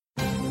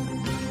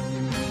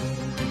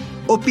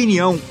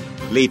Opinião,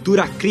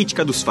 leitura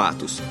crítica dos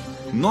fatos.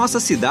 Nossa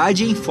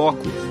cidade em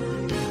foco.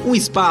 Um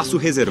espaço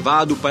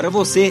reservado para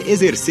você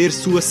exercer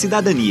sua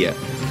cidadania.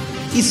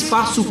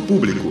 Espaço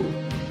Público.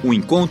 Um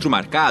encontro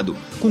marcado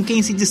com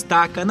quem se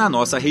destaca na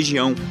nossa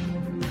região.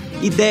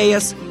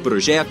 Ideias,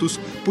 projetos,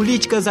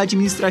 políticas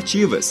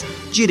administrativas,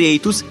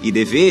 direitos e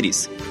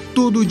deveres.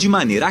 Tudo de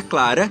maneira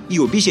clara e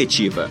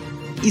objetiva.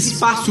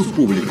 Espaço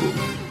Público.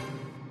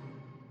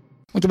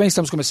 Muito bem,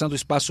 estamos começando o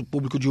Espaço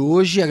Público de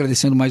hoje,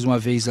 agradecendo mais uma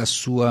vez a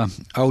sua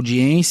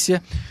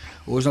audiência.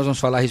 Hoje nós vamos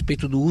falar a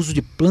respeito do uso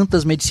de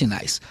plantas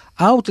medicinais.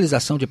 A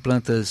utilização de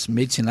plantas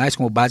medicinais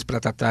como base para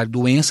tratar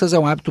doenças é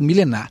um hábito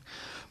milenar.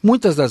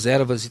 Muitas das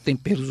ervas e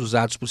temperos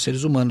usados por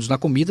seres humanos na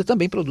comida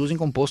também produzem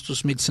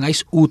compostos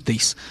medicinais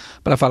úteis.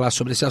 Para falar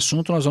sobre esse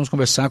assunto, nós vamos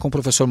conversar com o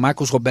professor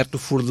Roberto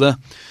Furlan.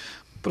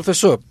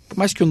 Professor, por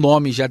mais que o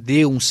nome já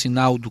dê um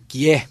sinal do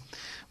que é,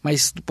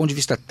 mas do ponto de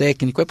vista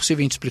técnico, é possível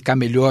a gente explicar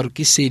melhor o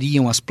que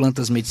seriam as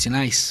plantas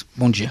medicinais?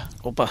 Bom dia.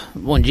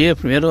 Bom dia.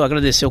 Primeiro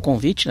agradecer o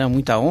convite, né?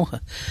 Muita honra.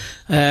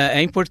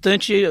 É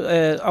importante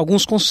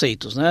alguns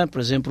conceitos, né? Por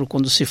exemplo,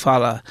 quando se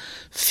fala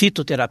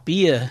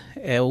fitoterapia,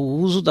 é o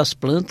uso das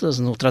plantas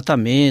no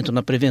tratamento,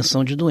 na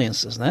prevenção de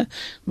doenças, né?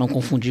 Não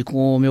confundir com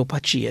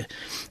homeopatia.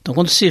 Então,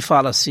 quando se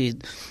fala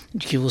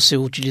de que você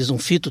utiliza um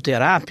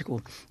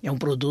fitoterápico, é um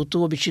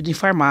produto obtido em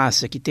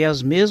farmácia, que tem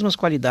as mesmas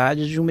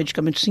qualidades de um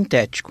medicamento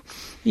sintético.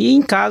 E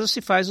em casa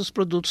se faz os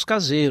produtos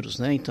caseiros,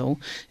 né? Então,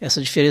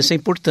 essa diferença é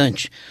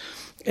importante.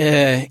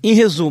 Em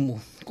resumo,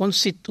 quando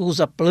se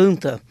usa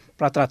planta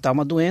para tratar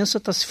uma doença,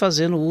 está se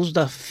fazendo o uso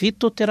da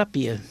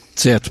fitoterapia.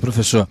 Certo,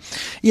 professor.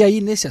 E aí,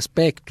 nesse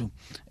aspecto,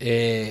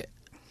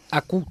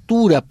 a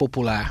cultura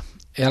popular,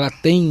 ela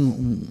tem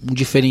um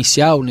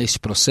diferencial nesse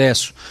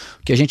processo,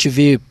 que a gente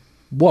vê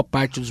boa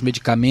parte dos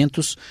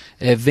medicamentos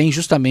vem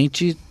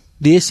justamente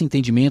desse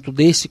entendimento,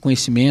 desse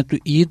conhecimento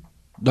e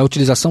da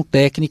utilização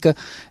técnica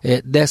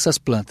dessas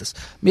plantas.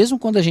 Mesmo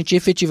quando a gente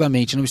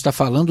efetivamente não está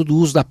falando do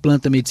uso da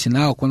planta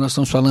medicinal, quando nós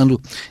estamos falando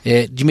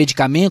de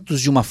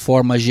medicamentos de uma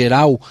forma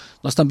geral,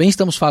 nós também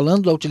estamos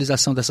falando da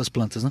utilização dessas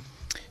plantas, né?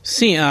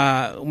 Sim,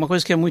 uma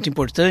coisa que é muito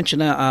importante,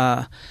 né,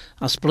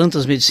 as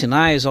plantas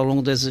medicinais ao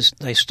longo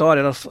da história,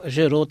 ela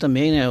gerou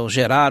também, né,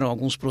 geraram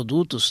alguns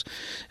produtos,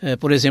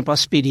 por exemplo, a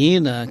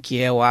aspirina, que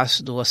é o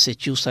ácido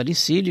acetil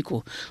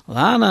salicílico,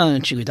 lá na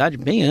antiguidade,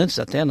 bem antes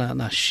até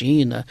na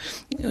China,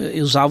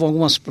 usavam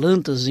algumas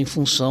plantas em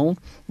função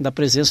da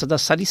presença da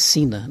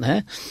salicina,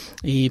 né,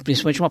 e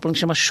principalmente uma planta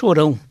que chama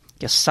chorão,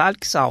 que é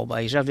Salix alba,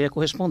 aí já veio a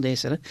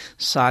correspondência, né?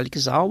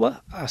 Salix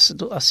alba,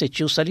 ácido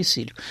acetil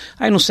salicílico.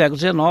 Aí no século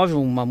XIX,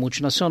 uma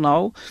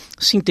multinacional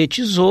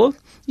sintetizou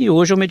e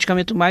hoje é o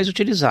medicamento mais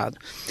utilizado.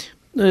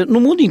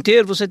 No mundo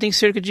inteiro, você tem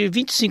cerca de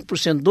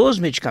 25% dos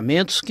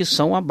medicamentos que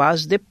são à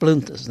base de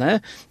plantas, né?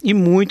 E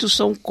muitos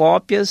são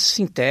cópias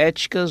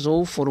sintéticas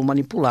ou foram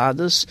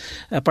manipuladas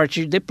a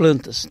partir de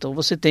plantas. Então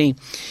você tem...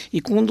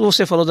 E quando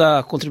você falou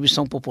da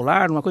contribuição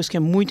popular, uma coisa que é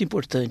muito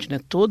importante, né?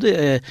 Todo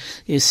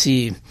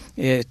esse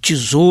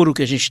tesouro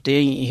que a gente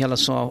tem em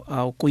relação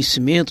ao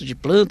conhecimento de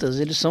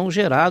plantas, eles são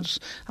gerados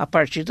a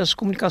partir das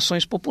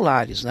comunicações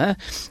populares, né?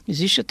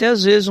 Existe até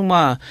às vezes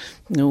uma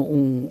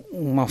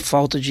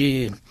falta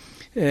de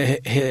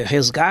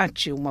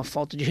resgate, uma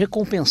falta de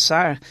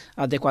recompensar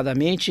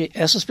adequadamente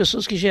essas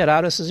pessoas que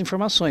geraram essas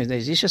informações, né?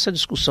 Existe essa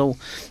discussão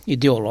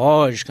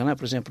ideológica, né?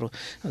 Por exemplo,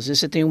 às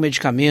vezes você tem um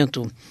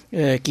medicamento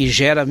que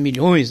gera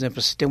milhões, né?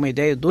 Para você ter uma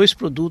ideia, 2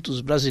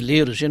 produtos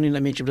brasileiros,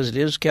 genuinamente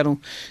brasileiros, que eram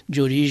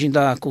de origem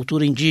da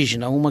cultura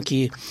indígena, uma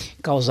que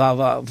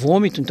causava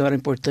vômito, então era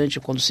importante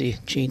quando se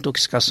tinha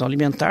intoxicação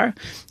alimentar,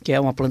 que é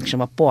uma planta que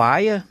chama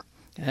poaia,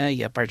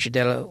 e a partir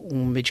dela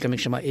um medicamento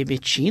que chama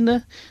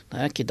emetina,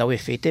 né, que dá o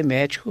efeito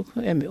emético,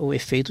 o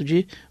efeito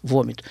de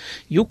vômito.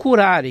 E o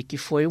curare, que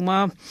foi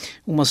uma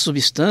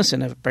substância,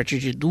 né, a partir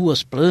de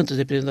 2 plantas,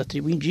 dependendo da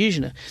tribo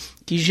indígena,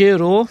 que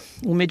gerou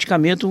um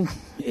medicamento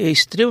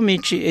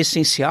extremamente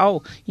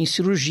essencial em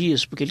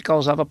cirurgias, porque ele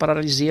causava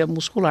paralisia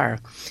muscular.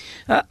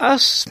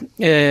 As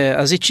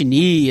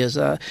etnias,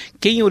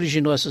 quem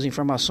originou essas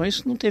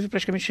informações não teve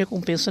praticamente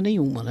recompensa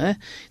nenhuma, né?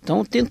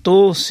 Então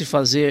tentou-se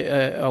fazer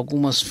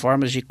algumas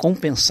formas de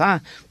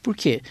compensar. Por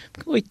quê?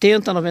 Porque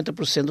 80% a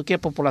 90% do que a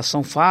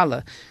população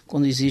fala,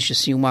 quando existe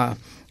assim uma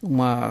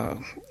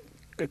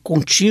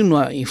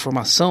contínua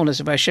informação, né?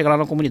 Você vai chegar lá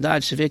na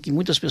comunidade, você vê que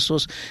muitas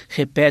pessoas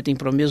repetem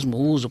para o mesmo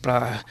uso,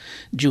 para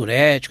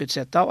diurético,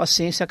 etc. A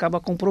ciência acaba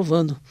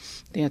comprovando.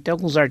 Tem até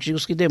alguns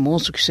artigos que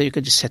demonstram que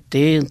cerca de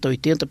 70%,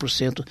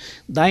 80%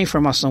 da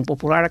informação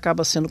popular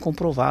acaba sendo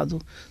comprovado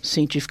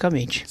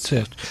cientificamente.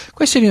 Certo.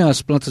 Quais seriam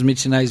as plantas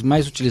medicinais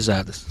mais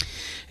utilizadas?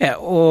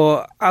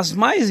 As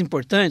mais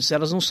importantes,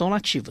 elas não são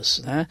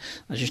nativas, né?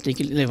 A gente tem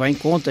que levar em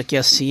conta que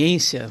a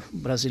ciência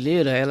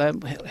brasileira ela é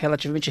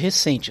relativamente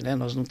recente, né?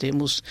 Nós não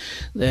temos,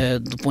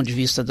 do ponto de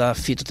vista da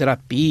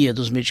fitoterapia,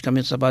 dos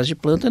medicamentos à base de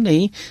planta,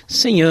 nem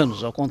 100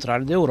 anos, ao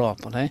contrário da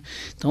Europa, né?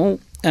 Então,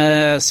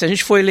 se a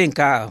gente for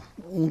elencar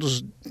um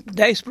dos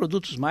 10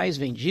 produtos mais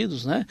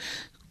vendidos, né?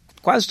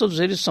 quase todos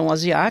eles são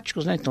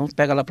asiáticos, né? Então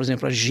pega lá, por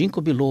exemplo, a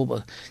ginkgo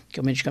biloba, que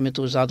é um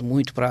medicamento usado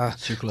muito para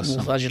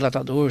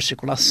vasodilatador,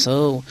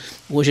 circulação.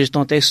 Hoje eles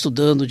estão até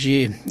estudando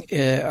de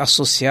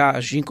associar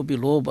a ginkgo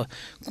biloba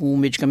com um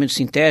medicamento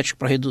sintético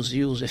para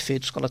reduzir os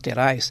efeitos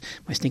colaterais,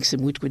 mas tem que ser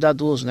muito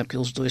cuidadoso, né? Porque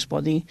os dois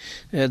podem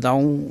dar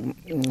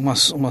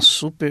uma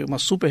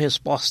super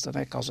resposta,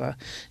 né? Causar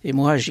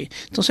hemorragia.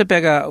 Então você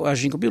pega a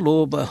ginkgo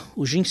biloba,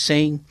 o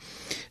ginseng,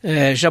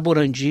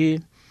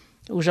 jaborandi.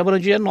 O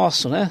jaborandi é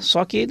nosso, né?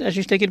 Só que a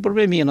gente tem aquele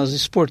probleminha, nós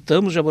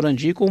exportamos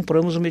jaborandi e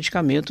compramos um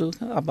medicamento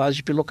à base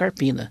de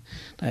pilocarpina,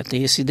 né?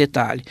 Tem esse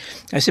detalhe.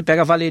 Aí você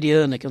pega a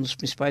valeriana, que é um dos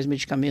principais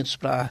medicamentos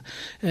para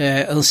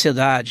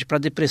ansiedade, para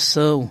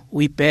depressão,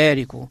 o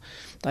hipérico.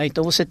 Tá?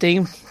 Então você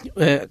tem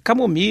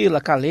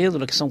camomila,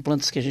 calêndula, que são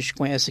plantas que a gente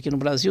conhece aqui no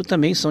Brasil,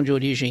 também são de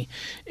origem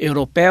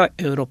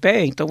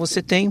europeia. Então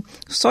você tem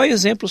só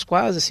exemplos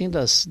quase assim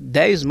das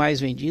 10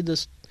 mais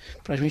vendidas.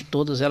 Praticamente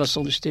todas elas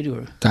são do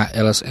exterior. Tá,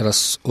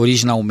 elas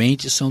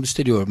originalmente são do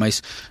exterior,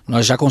 mas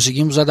nós já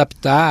conseguimos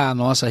adaptar à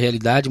nossa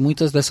realidade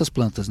muitas dessas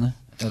plantas, né?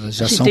 Elas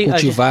já são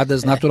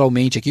cultivadas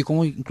naturalmente aqui,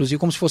 inclusive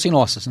como se fossem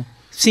nossas, né?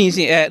 Sim.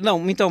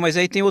 Não, então, mas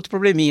aí tem outro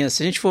probleminha.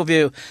 Se a gente for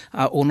ver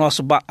a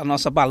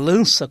nossa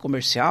balança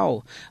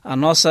comercial, a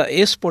nossa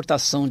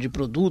exportação de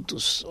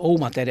produtos, ou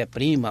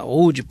matéria-prima,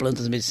 ou de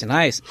plantas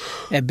medicinais,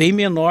 é bem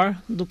menor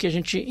do que a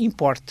gente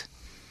importa.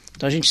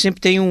 Então a gente sempre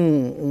tem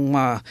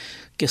uma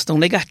questão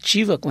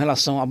negativa com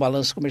relação à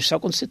balança comercial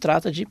quando se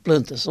trata de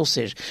plantas, ou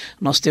seja,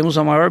 nós temos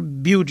a maior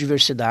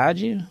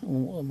biodiversidade,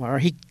 a maior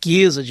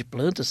riqueza de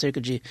plantas,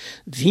 cerca de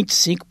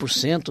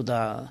 25%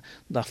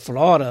 da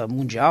flora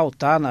mundial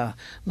está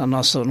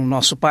no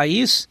nosso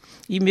país,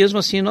 e mesmo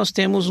assim nós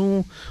temos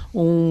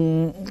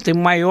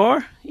temos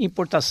maior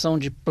importação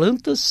de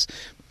plantas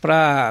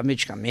para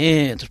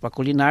medicamentos, para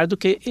culinária, do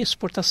que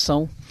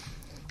exportação.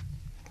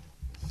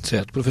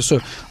 Certo.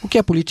 Professor, o que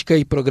é a Política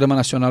e Programa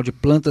Nacional de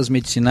Plantas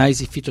Medicinais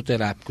e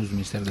Fitoterápicos do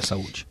Ministério da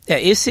Saúde?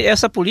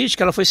 Essa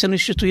política ela foi sendo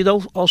instituída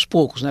aos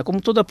poucos, né?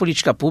 Como toda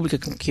política pública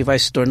que vai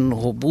se tornando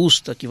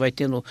robusta, que vai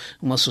tendo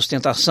uma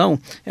sustentação,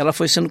 ela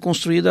foi sendo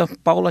construída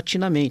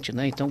paulatinamente,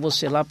 né? Então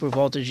você lá por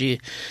volta de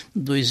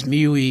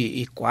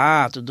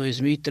 2004,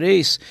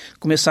 2003,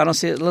 começaram a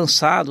ser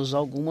lançadas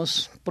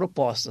algumas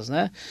propostas,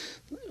 né?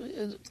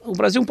 O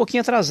Brasil um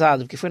pouquinho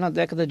atrasado, porque foi na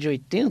década de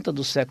 80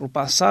 do século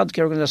passado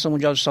que a Organização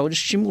Mundial de Saúde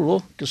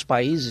estimulou que os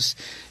países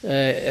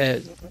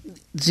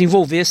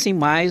desenvolvessem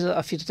mais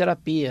a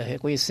fitoterapia,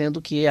 reconhecendo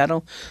que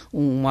era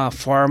uma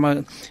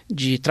forma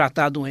de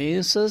tratar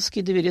doenças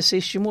que deveria ser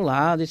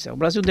estimulada. O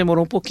Brasil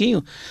demorou um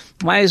pouquinho,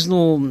 mas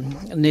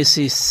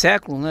nesse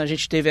século, né, a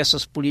gente teve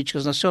essas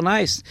políticas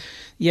nacionais,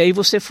 e aí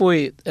você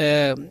foi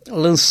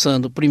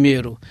lançando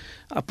primeiro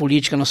a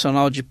Política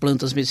Nacional de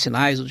Plantas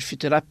Medicinais ou de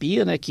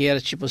Fitoterapia, né, que era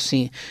tipo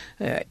assim,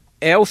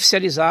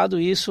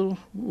 oficializado isso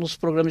nos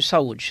programas de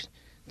saúde.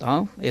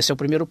 Então, esse é o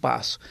primeiro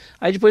passo.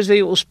 Aí depois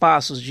veio os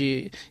passos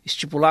de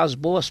estipular as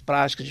boas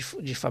práticas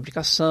de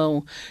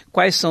fabricação,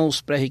 quais são os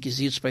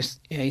pré-requisitos para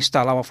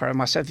instalar uma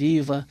farmácia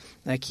viva,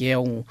 né, que é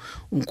um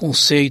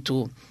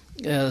conceito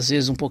às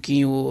vezes um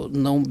pouquinho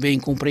não bem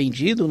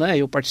compreendido, né?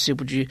 Eu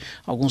participo de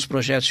alguns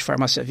projetos de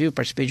farmácia viva,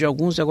 participei de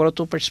alguns e agora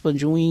estou participando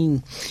de um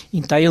em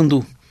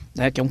Itaiandu,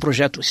 né, que é um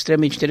projeto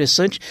extremamente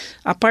interessante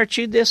a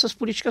partir dessas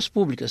políticas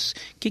públicas.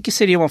 O que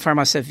seria uma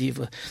farmácia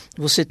viva?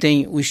 Você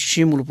tem o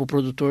estímulo para o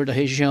produtor da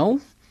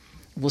região,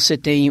 você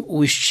tem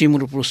o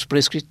estímulo para os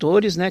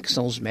prescritores, né, que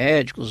são os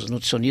médicos, os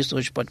nutricionistas,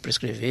 hoje pode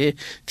prescrever,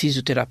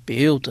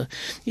 fisioterapeuta,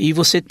 e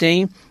você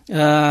tem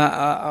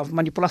a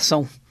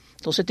manipulação.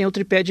 Então você tem o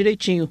tripé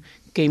direitinho,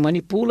 quem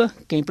manipula,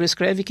 quem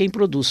prescreve e quem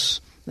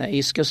produz.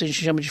 Isso que a gente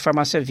chama de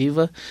farmácia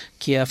viva,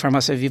 que é a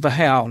farmácia viva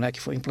real, né,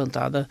 que foi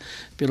implantada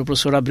pelo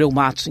professor Abreu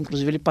Matos.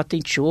 Inclusive ele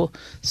patenteou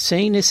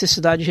sem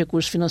necessidade de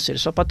recursos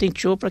financeiros, só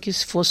patenteou para que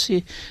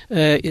fossem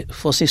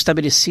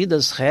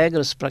estabelecidas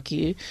regras para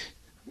que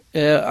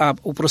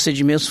o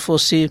procedimento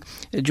fosse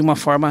de uma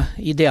forma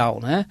ideal,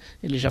 né?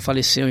 Ele já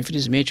faleceu,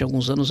 infelizmente,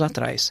 alguns anos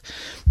atrás.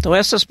 Então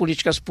essas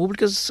políticas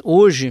públicas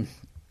hoje,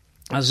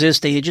 às vezes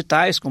tem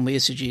editais, como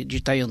esse de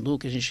Itaiandu,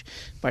 que a gente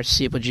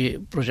participa de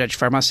projeto de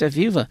farmácia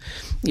viva,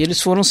 e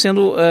eles foram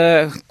sendo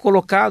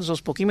colocados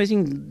aos pouquinhos, mas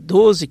em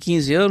 12,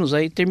 15 anos,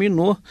 aí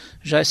terminou,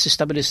 já se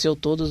estabeleceu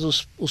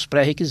todos os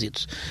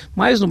pré-requisitos.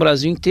 Mas no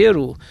Brasil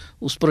inteiro,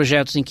 os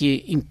projetos em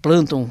que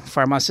implantam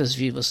farmácias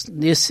vivas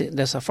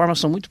dessa forma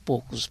são muito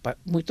poucos.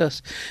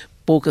 Muitas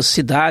poucas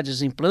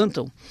cidades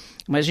implantam,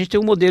 mas a gente tem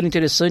um modelo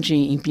interessante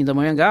em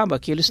Pindamonhangaba,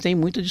 que eles têm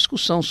muita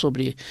discussão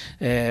sobre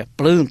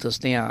plantas,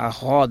 tem a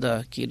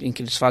roda em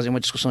que eles fazem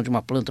uma discussão de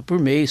uma planta por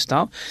mês e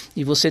tal,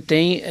 e você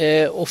tem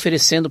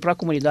oferecendo para a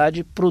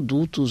comunidade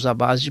produtos à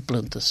base de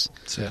plantas.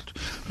 Certo.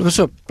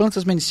 Professor,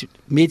 plantas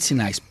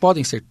medicinais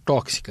podem ser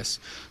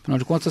tóxicas? Afinal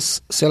de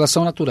contas, se elas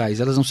são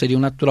naturais, elas não seriam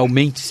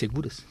naturalmente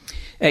seguras?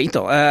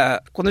 Então,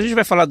 quando a gente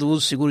vai falar do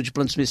uso seguro de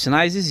plantas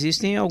medicinais,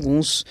 existem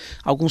alguns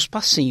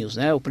passinhos,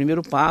 né? O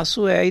primeiro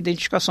passo é a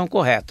identificação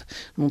correta,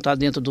 não está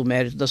dentro do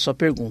mérito da sua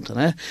pergunta,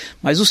 né?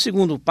 Mas o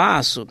segundo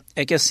passo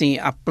é que, assim,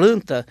 a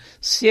planta,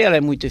 se ela é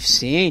muito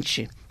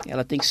eficiente,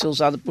 ela tem que ser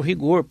usada por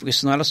rigor, porque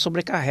senão ela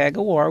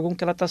sobrecarrega o órgão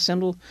que ela está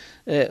sendo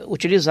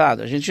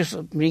utilizada. A gente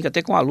brinca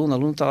até com o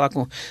aluno está lá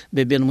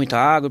bebendo muita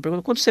água,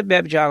 pergunta, quando você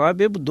bebe de água? Eu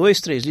bebo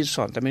 2, 3 litros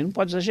só. Também não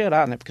pode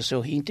exagerar, né? Porque o seu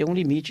rim tem um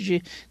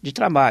limite de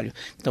trabalho.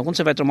 Então, quando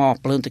você vai tomar uma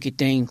planta que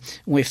tem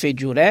um efeito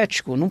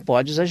diurético, não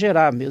pode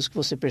exagerar, mesmo que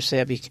você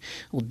percebe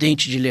o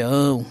dente de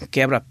leão,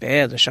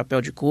 quebra-pedra,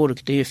 chapéu de couro,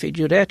 que tem efeito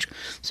diurético.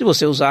 Se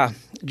você usar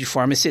de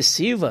forma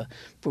excessiva,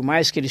 por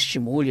mais que ele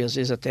estimule, às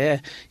vezes até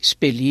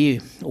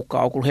expelir o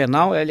cálculo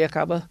renal, ele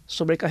acaba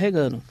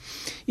sobrecarregando.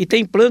 E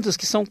tem plantas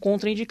que são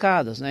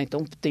contraindicadas, né?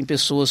 Então, tem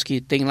pessoas que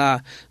têm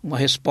lá uma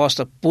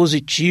resposta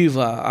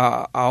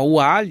positiva ao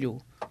alho,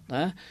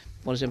 né?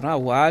 Por exemplo,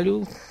 o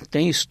alho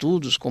tem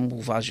estudos como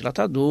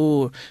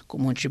vasodilatador,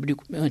 como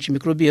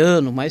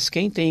antimicrobiano, mas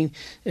quem tem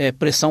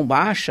pressão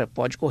baixa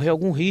pode correr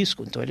algum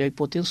risco, então ele é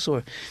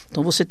hipotensor.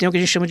 Então você tem o que a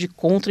gente chama de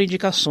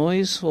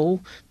contraindicações ou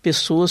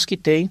pessoas que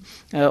têm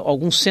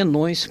alguns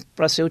senões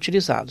para ser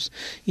utilizados.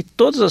 E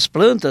todas as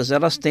plantas,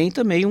 elas têm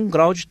também um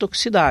grau de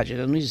toxicidade,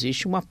 não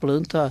existe uma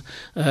planta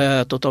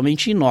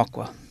totalmente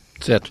inócua.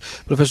 Certo.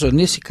 Professor,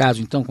 nesse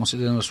caso, então,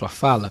 considerando a sua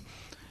fala,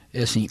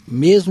 é assim,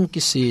 mesmo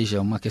que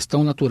seja uma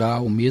questão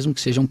natural, mesmo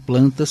que sejam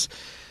plantas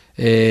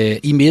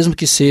e mesmo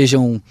que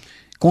sejam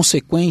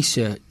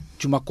consequência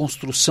de uma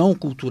construção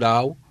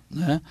cultural,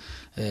 né?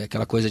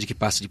 Aquela coisa de que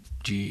passa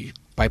de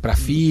pai para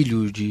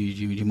filho,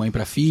 de mãe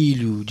para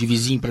filho, de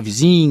vizinho para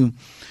vizinho,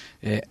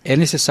 é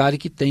necessário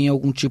que tenha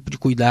algum tipo de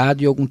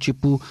cuidado e algum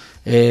tipo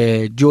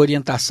de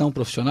orientação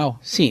profissional?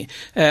 Sim,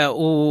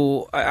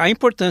 a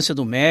importância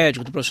do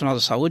médico, do profissional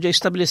da saúde é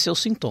estabelecer o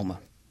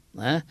sintoma.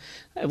 Né?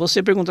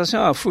 Você pergunta assim,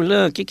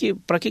 Furlan,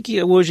 para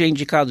que hoje é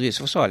indicado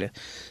isso? Você, olha,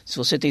 se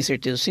você tem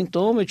certeza do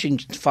sintoma, eu te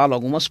falo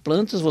algumas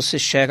plantas, você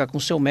checa com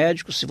o seu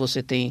médico, se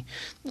você tem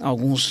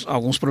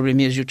alguns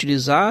probleminhas de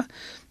utilizar,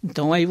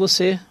 então aí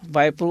você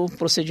vai para o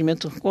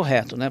procedimento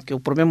correto, né? Porque o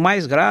problema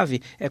mais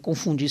grave é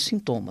confundir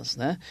sintomas,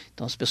 né?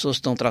 Então as pessoas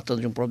estão tratando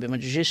de um problema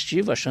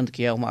digestivo, achando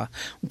que é um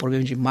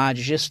problema de má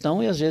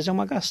digestão, e às vezes é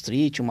uma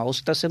gastrite, uma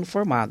úlcera que está sendo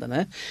formada,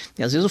 né?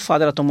 E às vezes o fato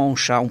dela tomar um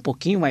chá um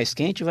pouquinho mais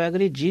quente vai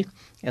agredir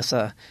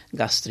essa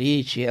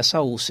gastrite, essa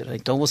úlcera.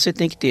 Então você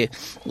tem que ter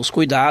os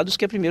cuidados,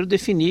 que é primeiro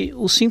definir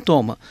o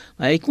sintoma,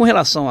 né? E com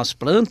relação às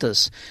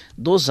plantas,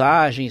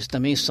 dosagens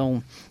também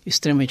são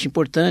extremamente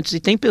importantes, e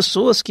tem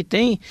pessoas que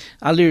têm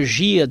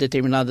alergia a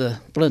determinada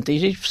planta. Tem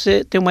gente, pra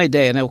você ter uma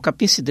ideia, né? O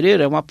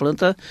capim-cidreiro é uma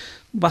planta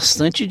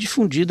bastante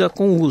difundida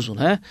com o uso,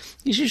 né?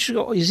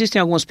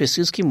 Existem algumas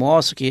pesquisas que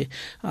mostram que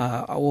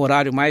o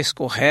horário mais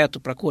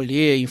correto para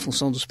colher, em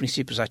função dos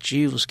princípios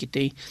ativos, que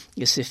tem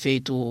esse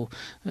efeito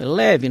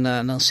leve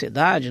na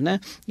ansiedade, né?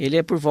 Ele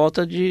é por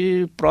volta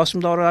de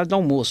próximo do horário do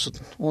almoço,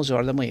 11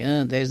 horas da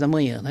manhã, 10 da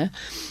manhã, né?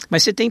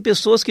 Mas você tem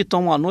pessoas que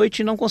tomam à noite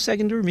e não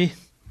conseguem dormir.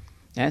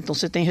 Então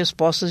você tem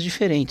respostas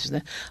diferentes,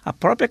 né? A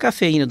própria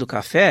cafeína do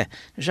café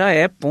já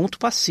é ponto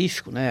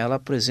pacífico, né? Ela,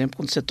 por exemplo,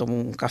 quando você toma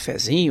um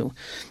cafezinho,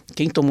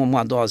 quem toma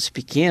uma dose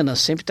pequena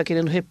sempre está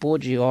querendo repor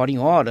de hora em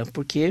hora,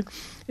 porque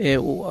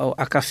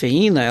a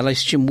cafeína, ela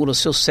estimula o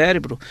seu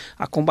cérebro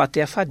a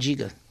combater a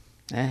fadiga,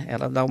 né?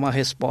 Ela dá uma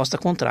resposta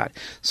contrária.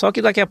 Só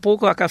que daqui a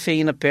pouco a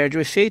cafeína perde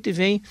o efeito e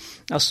vem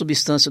a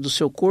substância do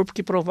seu corpo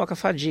que provoca a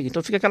fadiga.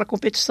 Então fica aquela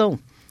competição.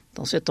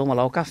 Então você toma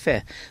lá o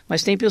café.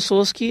 Mas tem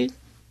pessoas que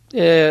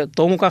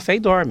toma um café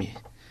e dorme.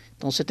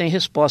 Então você tem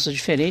respostas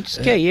diferentes,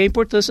 que aí é a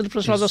importância do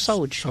profissional da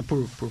saúde. Só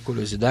por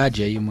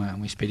curiosidade, aí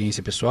uma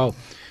experiência pessoal,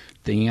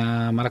 tem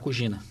a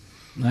maracujina,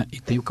 né? E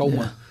tem o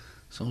calmã.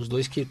 São os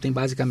dois que têm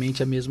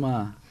basicamente o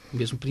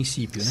mesmo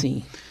princípio, né?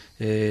 Sim.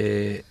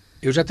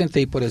 Eu já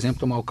tentei, por exemplo,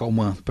 tomar o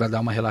calmã para dar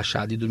uma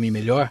relaxada e dormir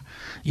melhor,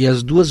 e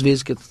as 2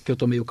 vezes que eu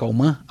tomei o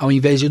calmã, ao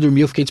invés de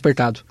dormir, eu fiquei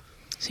despertado.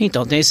 Sim,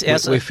 então tem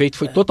o efeito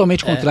foi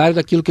totalmente contrário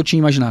daquilo que eu tinha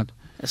imaginado.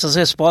 Essas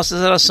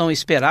respostas, elas são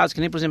esperadas, que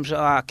nem, por exemplo,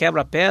 a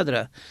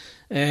quebra-pedra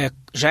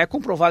já é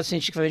comprovado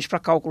cientificamente para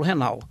cálculo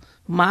renal,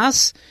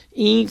 mas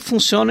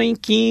funciona em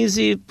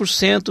 15%,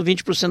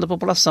 20% da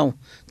população.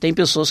 Tem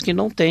pessoas que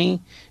não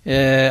têm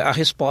a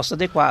resposta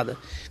adequada.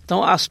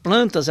 Então, as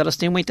plantas, elas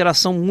têm uma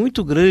interação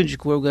muito grande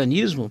com o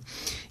organismo.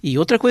 E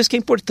outra coisa que é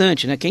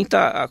importante, né? Quem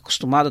está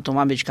acostumado a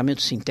tomar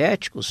medicamentos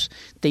sintéticos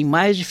tem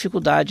mais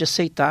dificuldade de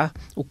aceitar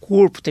o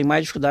corpo, tem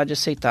mais dificuldade de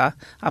aceitar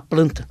a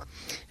planta.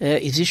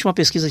 Existe uma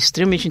pesquisa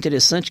extremamente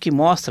interessante que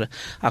mostra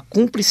a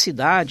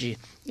cumplicidade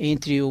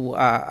entre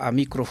a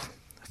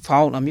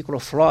microfauna, a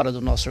microflora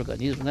do nosso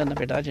organismo, né? Na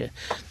verdade,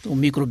 o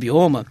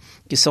microbioma,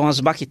 que são as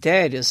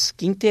bactérias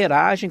que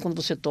interagem quando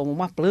você toma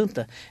uma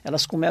planta,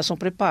 elas começam a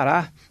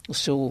preparar o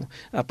seu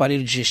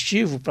aparelho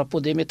digestivo para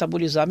poder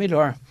metabolizar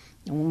melhor.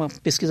 Uma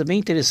pesquisa bem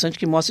interessante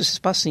que mostra esses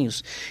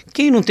passinhos.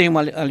 Quem não tem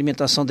uma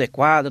alimentação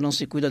adequada, não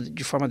se cuida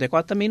de forma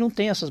adequada, também não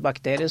tem essas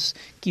bactérias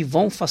que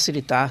vão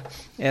facilitar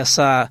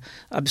essa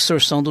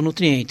absorção dos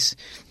nutrientes,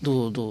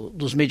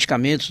 dos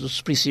medicamentos,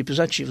 dos princípios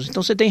ativos.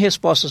 Então você tem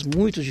respostas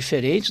muito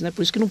diferentes, né?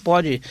 Por isso que não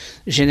pode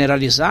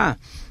generalizar.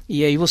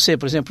 E aí você,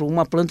 por exemplo,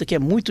 uma planta que é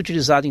muito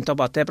utilizada em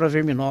Taubaté para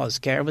verminose,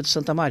 que é a erva de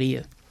Santa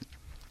Maria.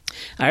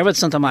 A erva de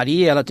Santa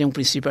Maria, ela tem um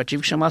princípio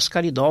ativo que chama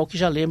ascaridol, que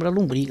já lembra a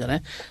lombriga,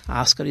 né?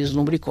 Ascaris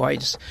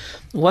lumbricoides.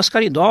 O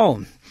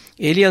ascaridol,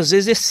 ele às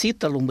vezes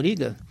excita a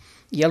lombriga,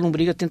 e a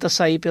lombriga tenta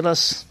sair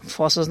pelas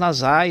fossas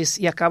nasais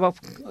e acaba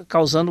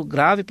causando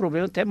grave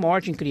problema, até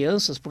morte em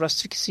crianças por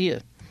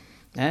asfixia,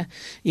 né?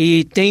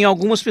 E tem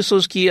algumas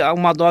pessoas que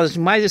uma dose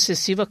mais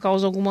excessiva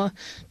causa algum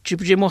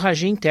tipo de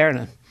hemorragia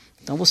interna.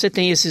 Então você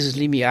tem esses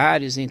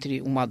limiares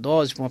entre uma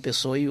dose para uma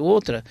pessoa e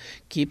outra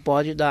que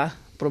pode dar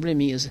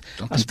probleminhas.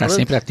 Então tem que estar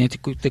sempre atento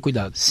e ter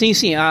cuidado. Sim,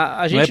 sim.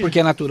 A gente... Não é porque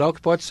é natural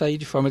que pode sair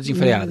de forma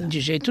desenfreada. De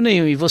jeito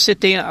nenhum. E você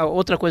tem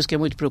outra coisa que é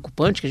muito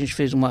preocupante, que a gente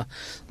fez uma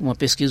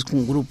pesquisa com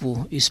um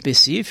grupo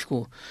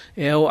específico,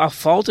 é a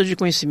falta de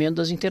conhecimento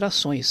das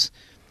interações,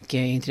 que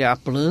é entre a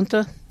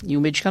planta e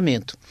o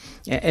medicamento.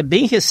 É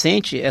bem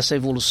recente essa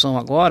evolução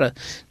agora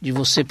de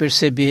você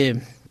perceber...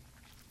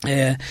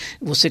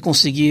 você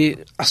conseguir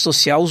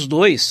associar os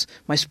dois,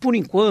 mas por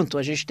enquanto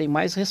a gente tem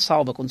mais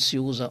ressalva quando se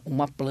usa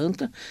uma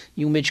planta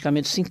e um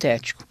medicamento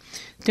sintético.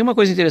 Tem uma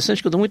coisa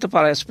interessante que eu dou muita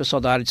palestra para o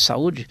pessoal da área de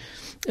saúde,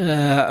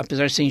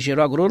 apesar de ser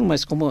engenheiro agrônomo,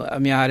 mas como a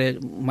minha área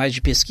mais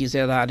de pesquisa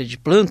é da área de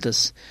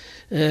plantas,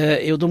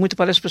 eu dou muita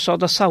palestra para o pessoal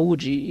da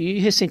saúde e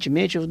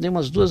recentemente eu dei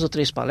umas 2 ou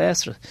 3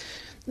 palestras,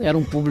 era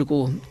um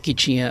público que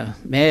tinha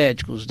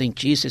médicos,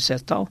 dentistas,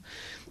 etc. tal.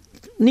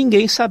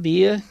 Ninguém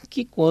sabia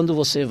que quando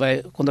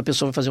a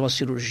pessoa vai fazer uma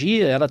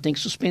cirurgia, ela tem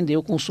que suspender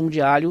o consumo de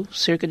alho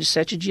cerca de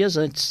 7 dias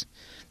antes,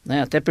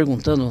 né? Até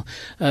perguntando,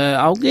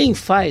 alguém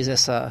faz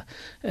essa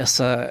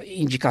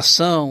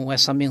indicação,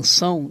 essa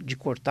menção de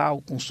cortar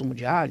o consumo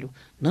de alho?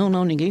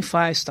 Não, ninguém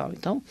faz, tal.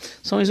 Então,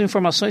 são as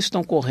informações que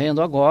estão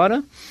correndo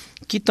agora,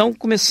 que estão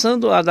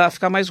começando a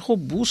ficar mais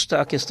robusta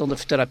a questão da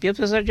fitoterapia,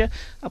 apesar de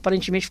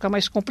aparentemente ficar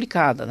mais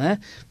complicada, né?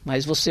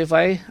 Mas você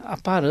vai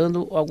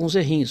aparando alguns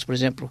errinhos. Por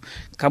exemplo,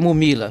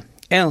 camomila.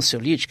 É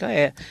ansiolítica?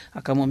 É.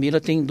 A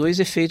camomila tem 2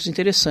 efeitos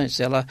interessantes.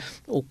 Ela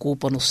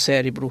ocupa no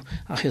cérebro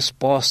a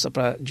resposta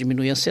para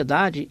diminuir a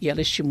ansiedade e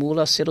ela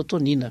estimula a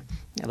serotonina.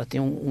 Ela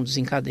tem um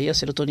desencadeia, a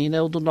serotonina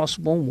é o do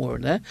nosso bom humor,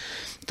 né?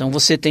 Então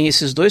você tem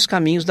esses 2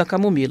 caminhos da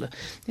camomila.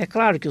 É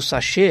claro que o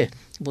sachê,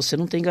 você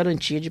não tem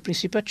garantia de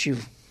princípio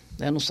ativo,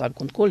 né? Não sabe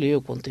quando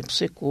colheu, quanto tempo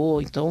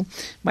secou, então,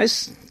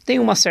 mas tem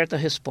uma certa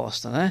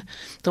resposta, né?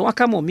 Então a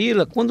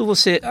camomila, quando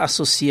você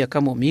associa a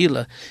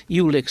camomila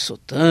e o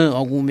Lexotan,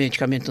 algum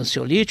medicamento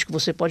ansiolítico,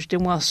 você pode ter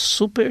uma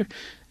super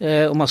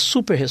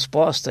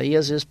resposta e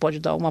às vezes pode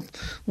dar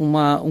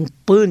um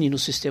pane no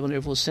sistema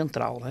nervoso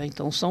central, né?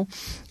 Então são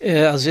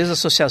às vezes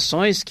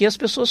associações que as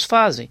pessoas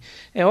fazem.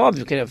 É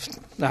óbvio que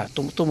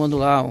estou tomando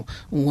lá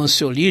um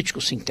ansiolítico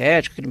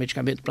sintético, aquele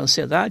medicamento para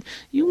ansiedade,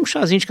 e um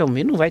chazinho de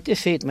camomila não vai ter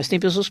efeito, mas tem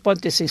pessoas que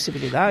podem ter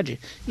sensibilidade.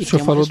 E o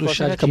senhor falou do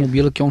chá de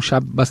camomila, que é um chá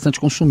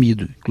bastante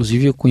consumido.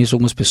 Inclusive eu conheço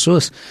algumas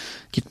pessoas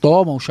que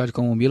tomam o chá de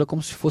camomila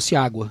como se fosse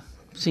água.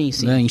 Sim,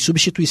 sim. Né? Em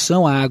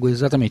substituição à água,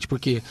 exatamente,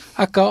 porque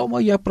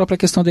acalma e a própria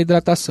questão da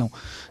hidratação.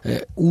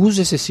 O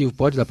uso excessivo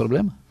pode dar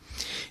problema?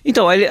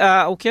 Então,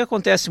 o que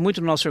acontece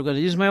muito no nosso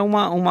organismo é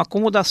uma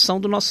acomodação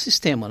do nosso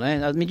sistema,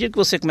 né? À medida que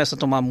você começa a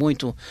tomar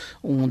muito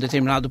um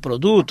determinado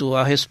produto,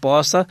 a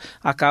resposta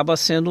acaba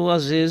sendo,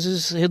 às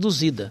vezes,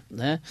 reduzida,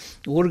 né?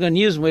 O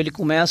organismo, ele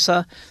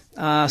começa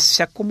a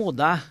se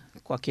acomodar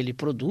com aquele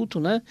produto,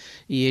 né?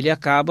 E ele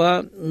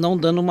acaba não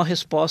dando uma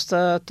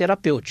resposta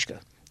terapêutica.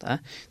 Tá?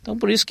 Então,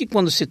 por isso que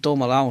quando se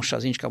toma lá um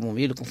chazinho de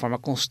camomila com forma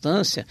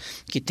constância,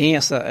 que tem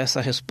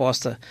essa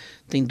resposta,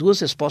 tem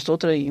 2 respostas,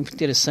 outra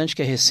interessante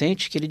que é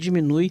recente, que ele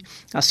diminui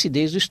a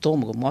acidez do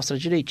estômago, mostra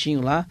direitinho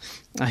lá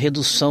a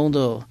redução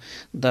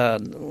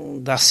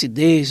da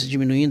acidez,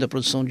 diminuindo a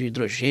produção de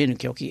hidrogênio,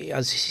 que é o que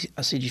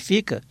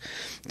acidifica.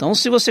 Então,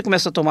 se você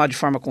começa a tomar de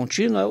forma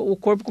contínua, o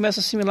corpo começa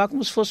a assimilar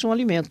como se fosse um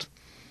alimento.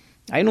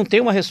 Aí não tem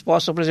uma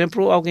resposta, por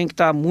exemplo, alguém que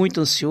está muito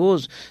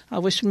ansioso,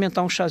 vou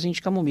experimentar um chazinho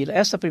de camomila.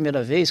 Essa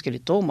primeira vez que ele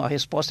toma, a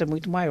resposta é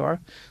muito maior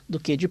do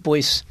que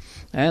depois.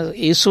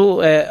 Isso,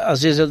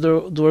 às vezes, é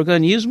do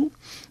organismo,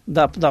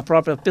 da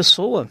própria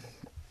pessoa,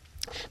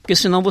 porque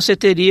senão você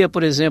teria,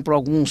 por exemplo,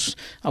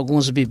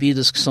 algumas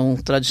bebidas que são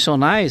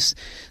tradicionais,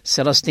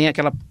 se elas têm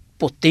aquela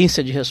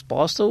potência de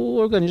resposta, o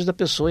organismo da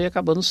pessoa ia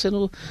acabando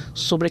sendo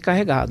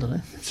sobrecarregado,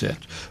 né?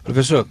 Certo.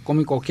 Professor,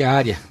 como em qualquer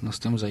área, nós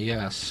temos aí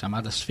as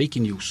chamadas fake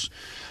news.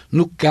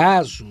 No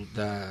caso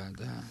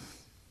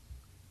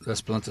das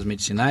plantas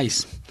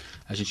medicinais,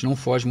 a gente não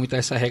foge muito a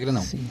essa regra,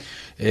 não.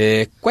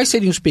 Quais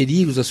seriam os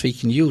perigos das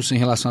fake news em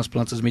relação às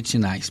plantas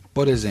medicinais?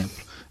 Por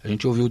exemplo, a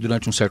gente ouviu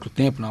durante um certo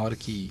tempo,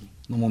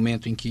 no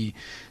momento em que,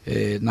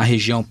 na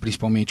região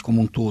principalmente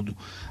como um todo,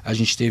 a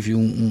gente teve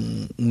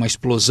uma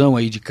explosão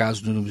aí de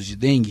casos do número de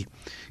dengue,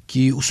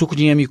 que o suco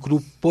de inhame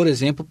cru, por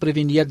exemplo,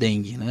 prevenia a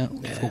dengue, né?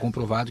 Ficou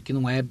comprovado que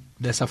não é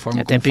dessa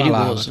forma como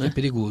falava, né? É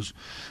perigoso.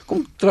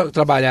 Como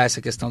trabalhar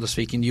essa questão das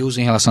fake news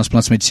em relação às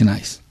plantas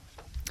medicinais?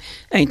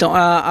 Então,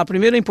 a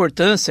primeira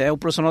importância é o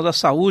profissional da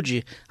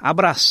saúde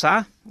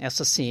abraçar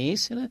essa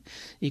ciência, né,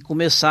 e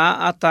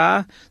começar a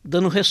estar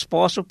dando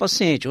resposta ao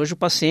paciente. Hoje o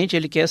paciente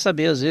ele quer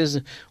saber, às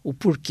vezes, o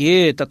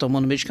porquê está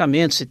tomando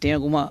medicamento, se tem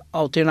alguma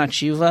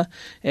alternativa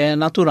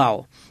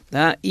natural.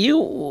 Tá? E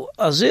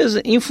às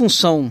vezes, em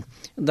função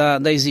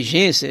da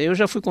exigência, eu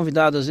já fui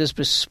convidado às vezes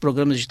para esses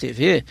programas de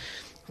TV,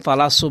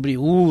 falar sobre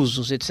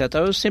usos, etc.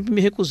 Eu sempre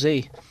me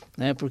recusei,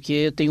 né? Porque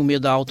eu tenho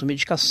medo da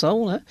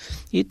automedicação, né?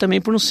 E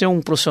também por não ser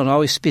um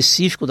profissional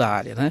específico da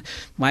área, né?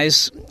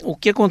 Mas o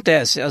que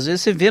acontece? Às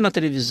vezes você vê na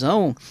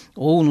televisão,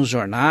 ou nos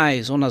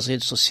jornais, ou nas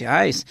redes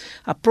sociais,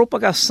 a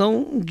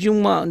propagação de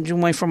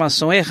uma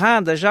informação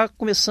errada, já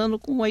começando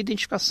com a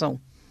identificação,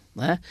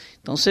 né?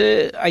 Então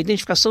a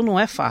identificação não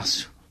é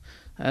fácil.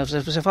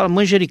 Você fala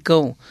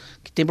manjericão,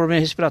 que tem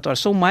problema respiratório.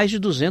 São mais de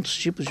 200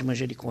 tipos de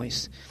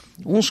manjericões.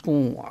 Uns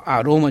com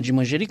aroma de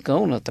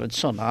manjericão, né,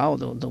 tradicional,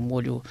 do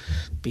molho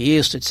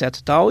pesto, etc.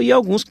 e tal, e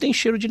alguns que têm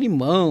cheiro de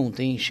limão,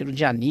 tem cheiro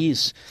de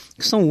anis,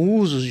 que são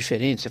usos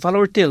diferentes. Você fala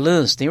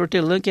hortelãs, tem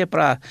hortelã que é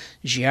para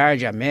giar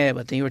de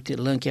ameba, tem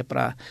hortelã que é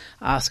para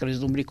ascaris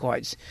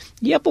lumbricoides.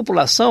 E a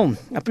população,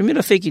 a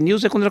primeira fake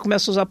news é quando ela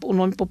começa a usar o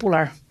nome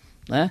popular.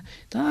 Né?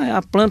 Então,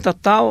 a planta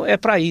tal é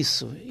para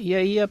isso. E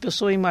aí a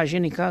pessoa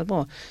imagina em casa,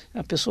 bom,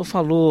 a pessoa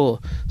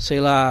falou, sei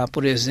lá,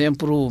 por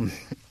exemplo,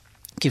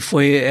 que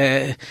foi,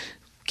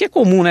 que é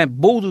comum, né?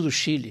 Boldo do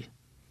Chile.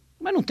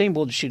 Mas não tem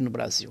boldo do Chile no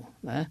Brasil,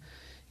 né?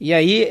 E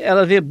aí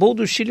ela vê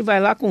boldo do Chile, vai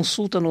lá,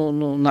 consulta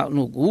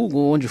no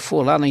Google, onde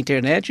for lá na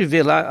internet,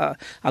 vê lá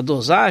a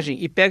dosagem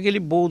e pega aquele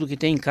boldo que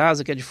tem em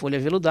casa, que é de folha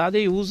veludada,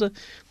 e usa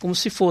como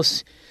se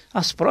fosse.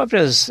 As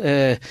próprias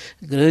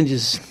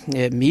grandes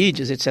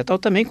mídias, etc.,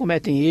 também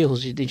cometem erros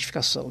de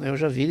identificação, né? Eu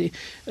já vi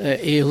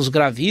erros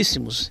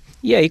gravíssimos.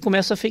 E aí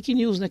começa a fake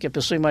news, né? Que a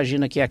pessoa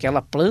imagina que é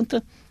aquela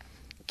planta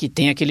que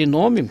tem aquele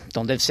nome,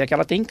 então deve ser a que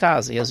ela tem em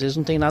casa, e às vezes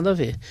não tem nada a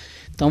ver.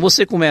 Então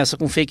você começa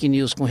com fake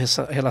news com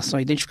relação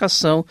à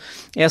identificação,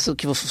 essa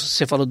que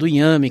você falou do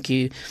inhame,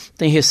 que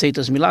tem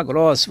receitas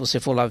milagrosas, se você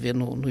for lá ver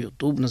no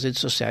YouTube, nas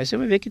redes sociais, você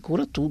vai ver que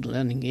cura tudo,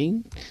 né?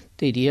 Ninguém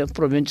teria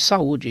problema de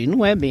saúde, e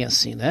não é bem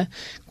assim, né?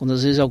 Quando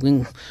às vezes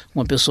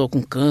uma pessoa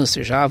com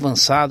câncer já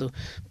avançado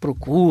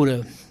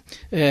procura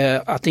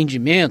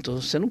atendimento,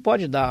 você não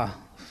pode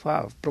dar...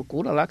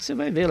 procura lá que você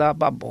vai ver lá a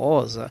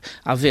babosa,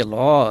 a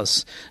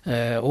veloz,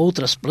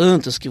 outras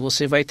plantas que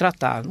você vai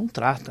tratar. Não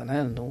trata,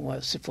 né?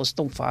 Não, se fosse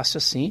tão fácil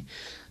assim,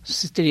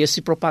 se teria se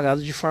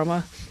propagado de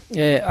forma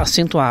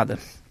acentuada.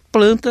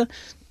 Planta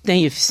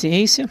tem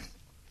eficiência,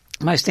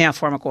 mas tem a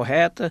forma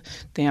correta,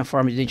 tem a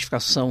forma de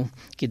identificação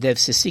que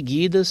deve ser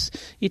seguidas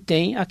e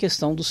tem a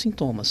questão dos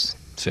sintomas.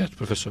 Certo,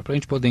 professor. Para a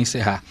gente poder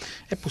encerrar,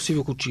 é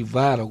possível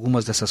cultivar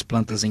algumas dessas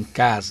plantas em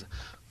casa?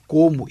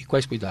 Como e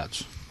quais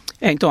cuidados?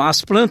 Então,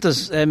 as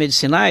plantas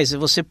medicinais,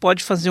 você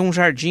pode fazer um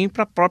jardim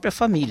para a própria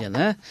família,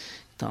 né?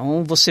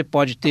 Então, você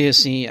pode ter,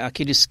 assim,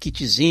 aqueles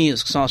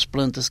kitzinhos, que são as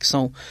plantas que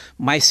são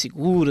mais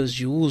seguras,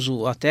 de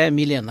uso até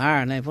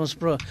milenar, né? Vamos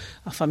supor,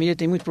 a família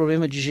tem muito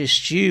problema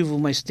digestivo,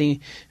 mas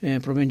tem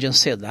problema de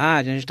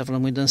ansiedade, a gente está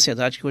falando muito da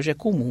ansiedade, que hoje é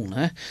comum,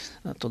 né?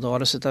 Toda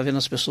hora você está vendo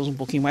as pessoas um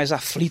pouquinho mais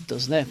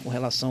aflitas, né? Com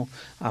relação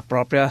à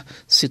própria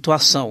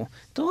situação.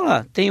 Então, olha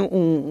lá, tem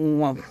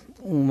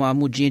uma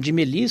mudinha de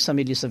melissa, a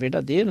melissa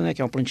verdadeira, né,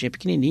 que é uma plantinha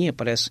pequenininha,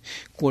 parece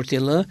com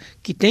hortelã,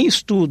 que tem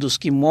estudos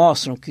que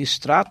mostram que o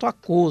extrato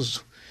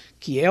aquoso,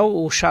 que é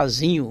o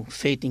chazinho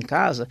feito em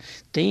casa,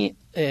 tem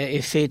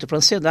efeito para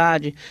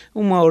ansiedade,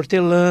 uma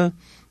hortelã,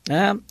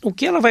 né? O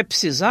que ela vai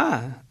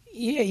precisar,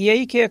 e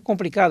aí que é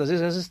complicado, às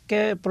vezes que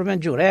é problema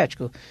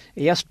diurético,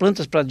 e as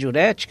plantas para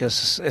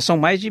diuréticas são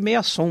mais de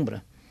meia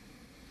sombra.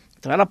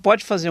 Então ela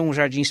pode fazer um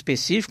jardim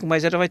específico,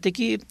 mas ela vai ter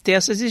que ter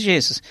essas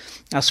exigências.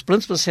 As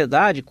plantas para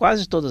ansiedade,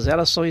 quase todas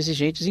elas são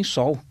exigentes em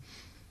sol.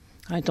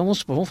 Então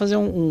vamos fazer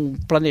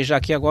planejar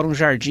aqui agora um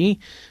jardim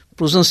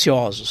para os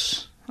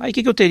ansiosos. Aí o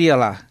que eu teria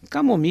lá?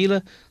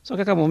 Camomila, só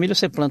que a camomila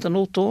você planta no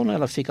outono,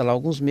 ela fica lá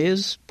alguns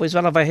meses, depois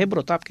ela vai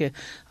rebrotar, porque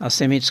as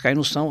sementes caem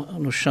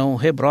no chão,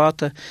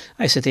 rebrota.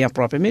 Aí você tem a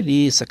própria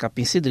melissa,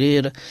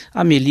 capim-cidreira,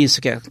 a melissa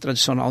que é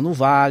tradicional no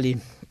vale,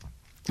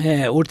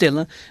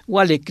 hortelã, o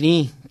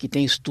alecrim, que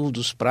tem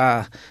estudos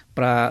para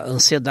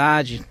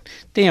ansiedade,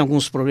 tem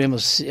alguns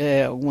problemas,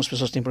 algumas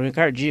pessoas têm problema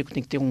cardíaco,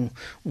 tem que ter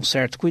um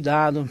certo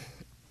cuidado.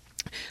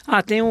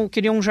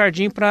 Queria um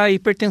jardim para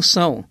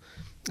hipertensão,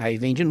 aí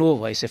vem de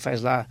novo, aí você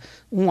faz lá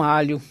um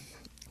alho,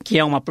 que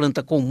é uma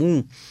planta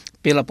comum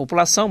pela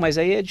população, mas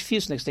aí é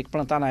difícil, né? Você tem que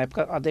plantar na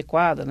época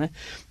adequada, né?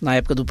 Na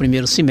época do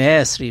primeiro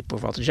semestre, por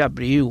volta de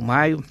abril,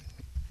 maio,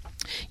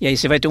 e aí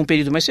você vai ter um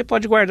período, mas você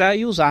pode guardar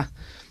e usar.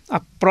 A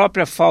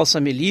própria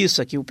falsa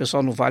melissa, que o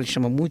pessoal no Vale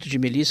chama muito de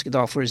melissa, que dá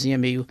uma florzinha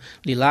meio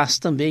lilás,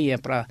 também é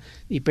para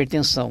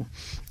hipertensão.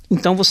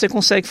 Então você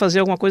consegue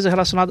fazer alguma coisa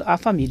relacionada à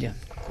família.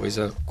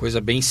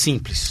 Coisa bem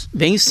simples.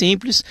 Bem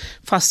simples,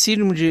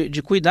 facílimo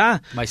de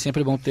cuidar. Mas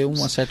sempre é bom ter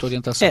uma certa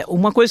orientação.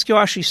 Uma coisa que eu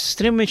acho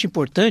extremamente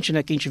importante,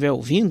 né, quem estiver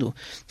ouvindo,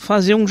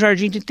 fazer um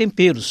jardim de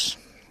temperos.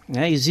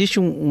 Existe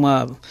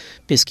uma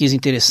pesquisa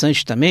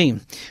interessante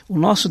também. O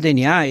nosso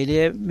DNA ele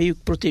é meio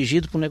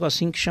protegido por um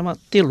negocinho que chama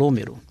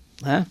telômero.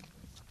 Né?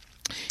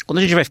 Quando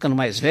a gente vai ficando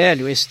mais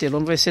velho, esse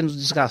telômero vai sendo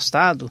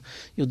desgastado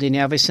e o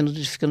DNA vai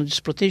ficando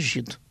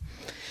desprotegido.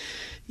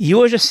 E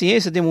hoje a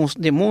ciência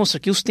demonstra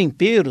que os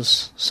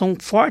temperos são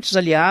fortes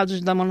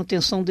aliados da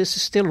manutenção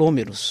desses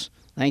telômeros.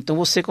 né? Então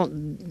você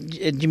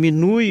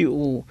diminui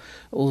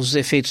os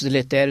efeitos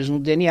deletérios no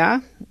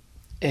DNA,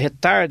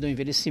 retarda o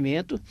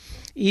envelhecimento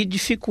e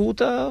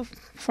dificulta a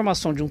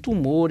formação de um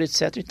tumor,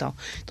 etc. e tal.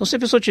 Então, se a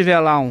pessoa tiver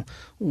lá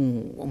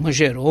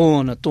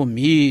manjerona,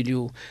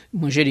 tomilho,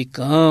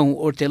 manjericão,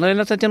 hortelã,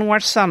 ela está tendo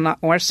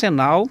um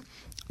arsenal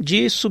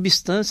de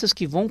substâncias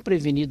que vão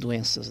prevenir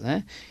doenças,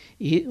 né?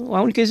 E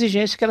a única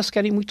exigência é que elas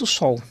querem muito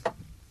sol.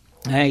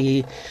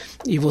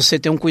 E você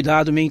tem um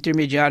cuidado meio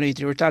intermediário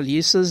entre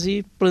hortaliças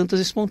e plantas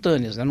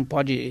espontâneas, né? Não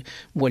pode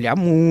molhar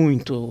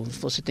muito,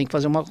 você tem que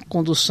fazer uma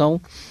condução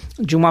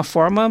de uma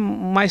forma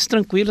mais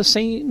tranquila,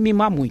 sem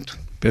mimar muito.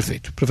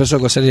 Perfeito. Professor, eu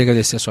gostaria de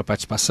agradecer a sua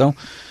participação.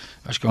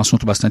 Acho que é um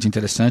assunto bastante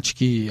interessante,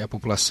 que a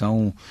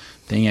população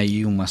tem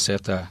aí uma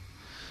certa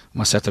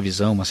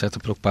visão, uma certa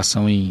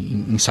preocupação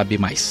em saber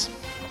mais.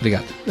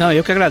 Obrigado. Não,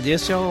 eu que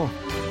agradeço,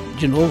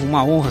 de novo,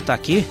 uma honra estar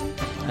aqui,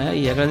 né,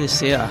 e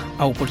agradecer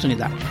a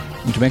oportunidade.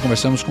 Muito bem,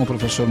 conversamos com o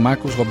professor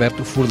Marcos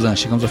Roberto Furlan.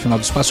 Chegamos ao final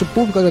do Espaço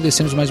Público,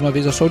 agradecemos mais uma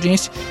vez a sua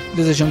audiência e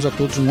desejamos a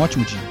todos um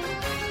ótimo dia.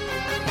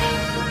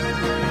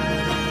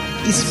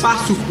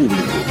 Espaço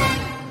Público.